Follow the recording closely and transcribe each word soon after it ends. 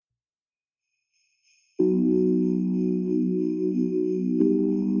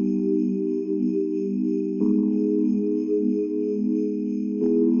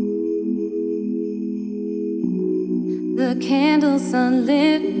candles are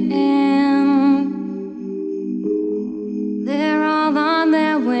lit and they're all on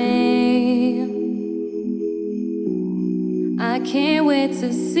their way. I can't wait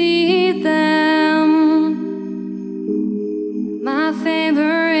to see them. My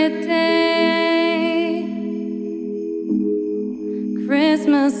favorite day.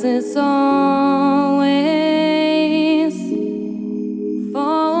 Christmas is always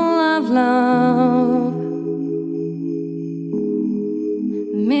full of love.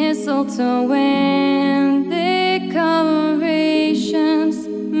 Mistletoe and decorations,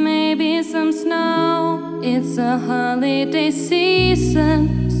 maybe some snow. It's a holiday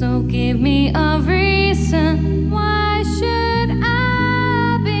season, so give me a reason. Why should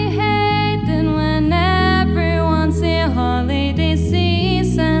I be hating when everyone's here? Holiday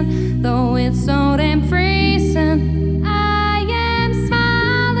season, though it's so damn freezing, I am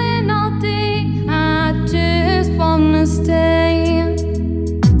smiling all day. I just wanna stay.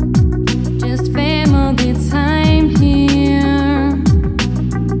 Just family time here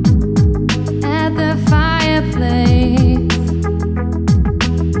at the fireplace.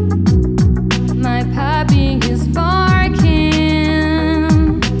 My puppy is barking.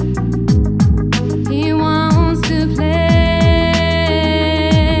 He wants to play.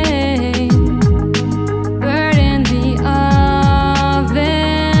 Bird in the oven,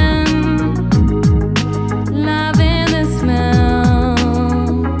 loving the smell.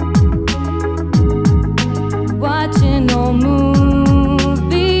 Watching old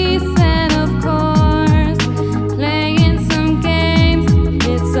movies and of course playing some games.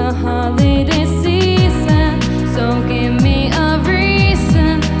 It's a holiday season, so give me a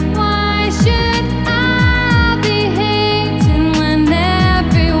reason. Why should I be hating when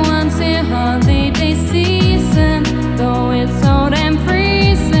everyone's here? Holiday season, though it's so damn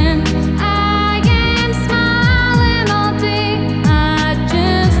freezing, I am smiling all day. I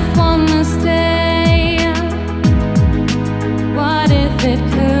just wanna stay. What if it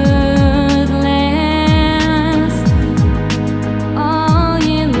could last all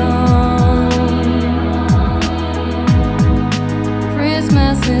year long?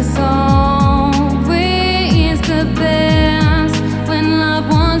 Christmas is always the best when loved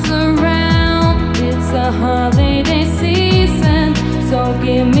ones around. It's a holiday season, so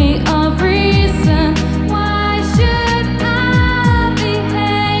give me a reason. Why should I be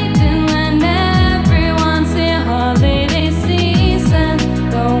hating when everyone's here? Holiday season,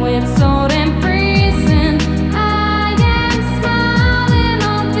 though it's so damn freezing, I am smiling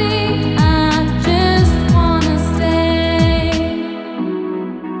all day. I just wanna stay.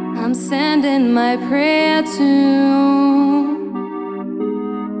 I'm sending my prayer to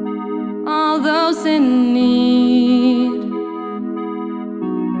all those in need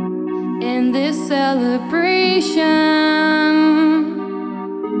in this celebration.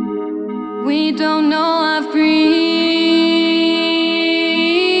 We don't know of greed.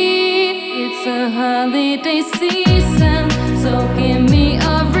 It's a holiday season, so give me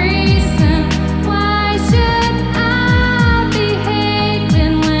a reason. Why should I be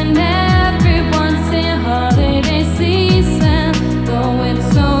hating when everyone's here? Holiday season, though it's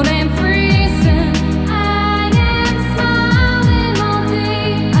so damn freezing, I am smiling all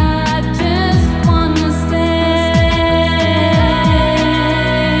day. I just wanna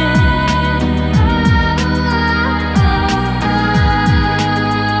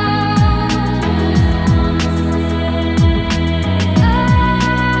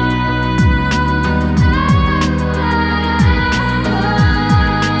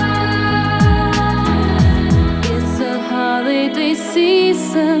It's a holiday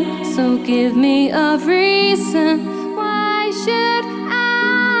season, so give me a reason. Why should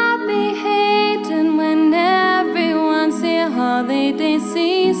I be hating when everyone's here? Holiday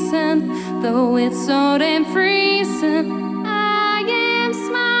season, though it's so damn freezing,